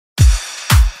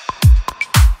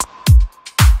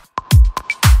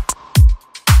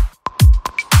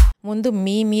ముందు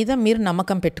మీ మీద మీరు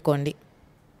నమ్మకం పెట్టుకోండి.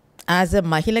 యాజ్ ఎ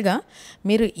మహిళగా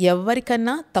మీరు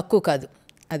ఎవరికన్నా తక్కువ కాదు.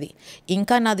 అది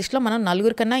ఇంకా నా దృష్టిలో మనం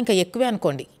నలుగురి కన్నా ఇంకా ఎక్కువే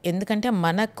అనుకోండి. ఎందుకంటే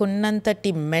మనకున్నంతటి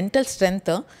మెంటల్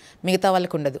స్ట్రెంగ్త్ మిగతా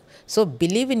వాళ్ళకు ఉండదు. So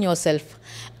believe in your self.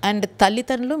 And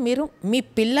తల్లిదండ్రులు మీరు మీ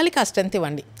పిల్లలకి ఆ స్ట్రెంగ్త్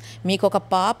ఇవ్వండి. మీకు ఒక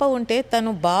పాప ఉంటే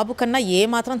తను బాబు కన్నా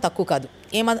ఏమాత్రం తక్కువ కాదు.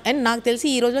 అండ్ నాకు తెలిసి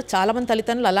ఈ రోజులో చాలామంది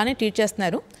తల్లిదండ్రులు అలానే ట్రీట్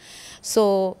చేస్తున్నారు. సో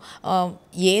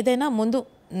ఏదైనా ముందు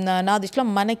నా దృష్టిలో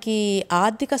మనకి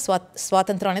ఆర్థిక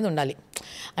స్వాతంత్రం అనేది ఉండాలి.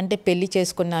 అంటే పెళ్ళి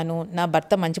చేసుకున్నాను, నా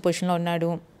భర్త మంచి పొజిషన్లో ఉన్నాడు,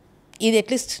 ఇది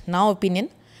అట్లీస్ట్ నా ఒపీనియన్.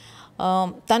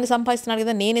 తను సంపాదిస్తున్నాడు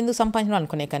కదా, నేను ఎందుకు సంపాదించడం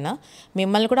అనుకునే కన్నా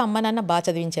మిమ్మల్ని కూడా అమ్మ నాన్న బాగా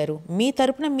చదివించారు. మీ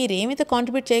తరపున మీరు ఏమైతే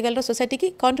కాంట్రిబ్యూట్ చేయగలరో సొసైటీకి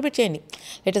కాంట్రిబ్యూట్ చేయండి.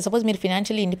 లేకపోతే సపోజ్ మీరు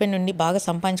ఫినాన్షియల్లీ ఇండిపెండెంట్ ఉండి బాగా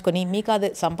సంపాదించుకొని మీకు అది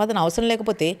సంపాదన అవసరం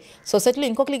లేకపోతే సొసైటీలో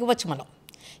ఇంకొకరికి ఇవ్వచ్చు. మనం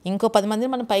ఇంకో 10 మందిని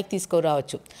మనం పైకి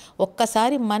తీసుకురావచ్చు.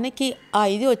 ఒక్కసారి మనకి ఆ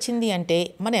ఇది వచ్చింది అంటే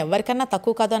మనం ఎవరికన్నా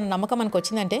తక్కువ కాదు అన్న నమ్మకం మనకు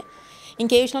వచ్చిందంటే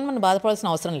ఇంకే విషయంలో మనం బాధపడాల్సిన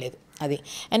అవసరం లేదు. అది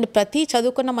అండ్ ప్రతి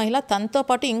చదువుకున్న మహిళ తనతో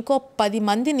పాటు ఇంకో 10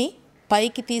 మందిని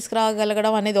పైకి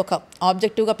తీసుకురాగలగడం అనేది ఒక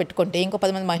ఆబ్జెక్టివ్గా పెట్టుకుంటే ఇంకో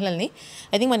 10 మంది మహిళల్ని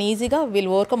ఐ థింక్ మనం ఈజీగా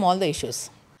will overcome all the issues.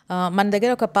 మన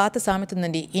దగ్గర ఒక పాత సామెత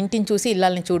ఉందండి, ఇంటిని చూసి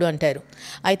ఇల్లాలని చూడు అంటారు.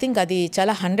 ఐ థింక్ అది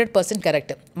చాలా 100%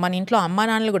 కరెక్ట్. మన ఇంట్లో అమ్మా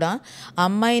నాన్నలు కూడా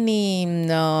అమ్మాయిని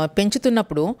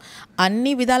పెంచుతున్నప్పుడు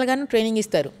అన్ని విధాలుగాను ట్రైనింగ్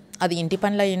ఇస్తారు. అది ఇంటి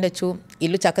పనులు అయి ఉండొచ్చు,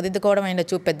 ఇల్లు చక్కదిద్దుకోవడం అయి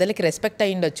ఉండొచ్చు, పెద్దలకి రెస్పెక్ట్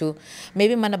అయి ఉండొచ్చు.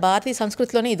 మేబీ మన భారతీయ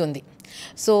సంస్కృతిలోనే ఇది ఉంది.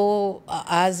 So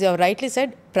as you rightly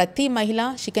said, ప్రతి మహిళ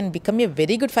she can become a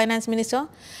very good finance minister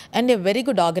and a very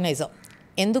good organiser.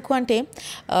 ఎందుకు అంటే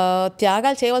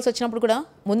త్యాగాలు చేయవలసి వచ్చినప్పుడు కూడా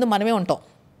ముందు మనమే ఉంటాం.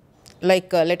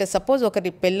 లైక్ లెటస్ సపోజ్ ఒకరి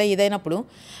పెళ్ళి ఇదైనప్పుడు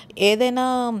ఏదైనా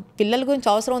పిల్లల గురించి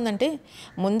అవసరం ఉందంటే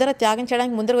ముందర త్యాగం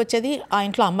చేయడానికి ముందర వచ్చేది ఆ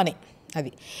ఇంట్లో అమ్మనే.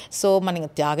 అది సో మనకి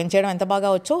త్యాగం చేయడం ఎంత బాగా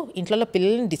వచ్చో ఇంట్లో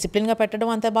పిల్లల్ని డిసిప్లిన్గా పెట్టడం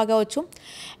అంత బాగా వచ్చు.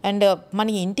 అండ్ మన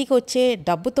ఇంటికి వచ్చే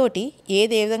డబ్బుతోటి ఏ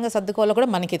విధంగా సర్దుకోవాలో కూడా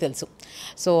మనకే తెలుసు.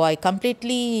 So I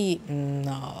completely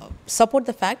support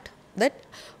the fact that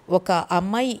ఒక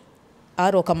అమ్మాయి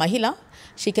ఆర్ ఒక మహిళ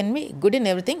she can be good in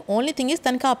everything. Only thing is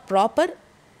తనకి ఆ ప్రాపర్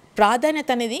ప్రాధాన్యత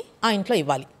అనేది ఆ ఇంట్లో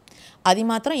ఇవ్వాలి. అది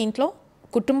మాత్రం ఇంట్లో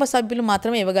కుటుంబ సభ్యులు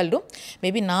మాత్రమే ఇవ్వగలరు.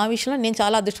 మేబీ నా విషయంలో నేను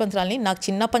చాలా అదృష్టవంతురాలని. నాకు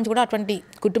చిన్నప్పటి నుంచి కూడా అటువంటి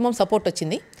కుటుంబం సపోర్ట్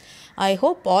వచ్చింది. I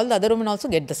hope all the other women also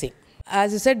get the same.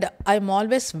 As you said, I'm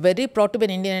always very proud to be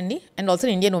Indian అండి, అండ్ ఆల్సో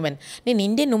ఇండియన్ ఉమెన్. నేను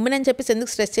ఇండియన్ ఉమెన్ అని చెప్పేసి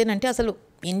ఎందుకు స్ట్రెస్ చేయనంటే అసలు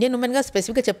ఇండియన్ ఉమెన్గా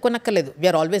స్పెసిఫిక్గా చెప్పుకోనక్కర్లేదు.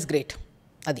 We are always great.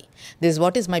 అది this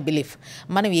what is my belief.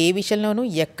 మనం ఏ విషయంలోనూ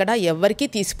ఎక్కడ ఎవరికీ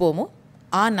తీసిపోము.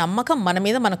 ఆ నమ్మకం మన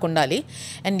మీద మనకు ఉండాలి.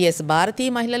 అండ్ ఎస్, భారతీయ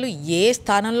మహిళలు ఏ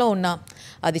స్థానంలో ఉన్నా,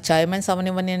 అది చైర్మన్స్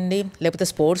అవనివ్వనివ్వండి, లేకపోతే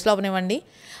స్పోర్ట్స్లో అవనివ్వండి,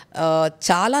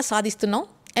 చాలా సాధిస్తున్నాం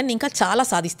అండ్ ఇంకా చాలా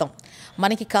సాధిస్తాం.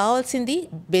 మనకి కావాల్సింది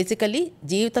బేసికల్లీ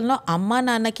జీవితంలో అమ్మా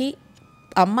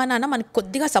నాన్న మనకి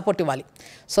కొద్దిగా సపోర్ట్ ఇవ్వాలి.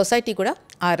 సొసైటీ కూడా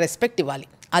ఆ రెస్పెక్ట్ ఇవ్వాలి.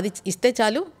 అది ఇస్తే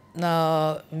చాలు.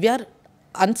 We are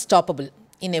unstoppable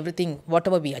in everything what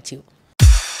ever we achieve.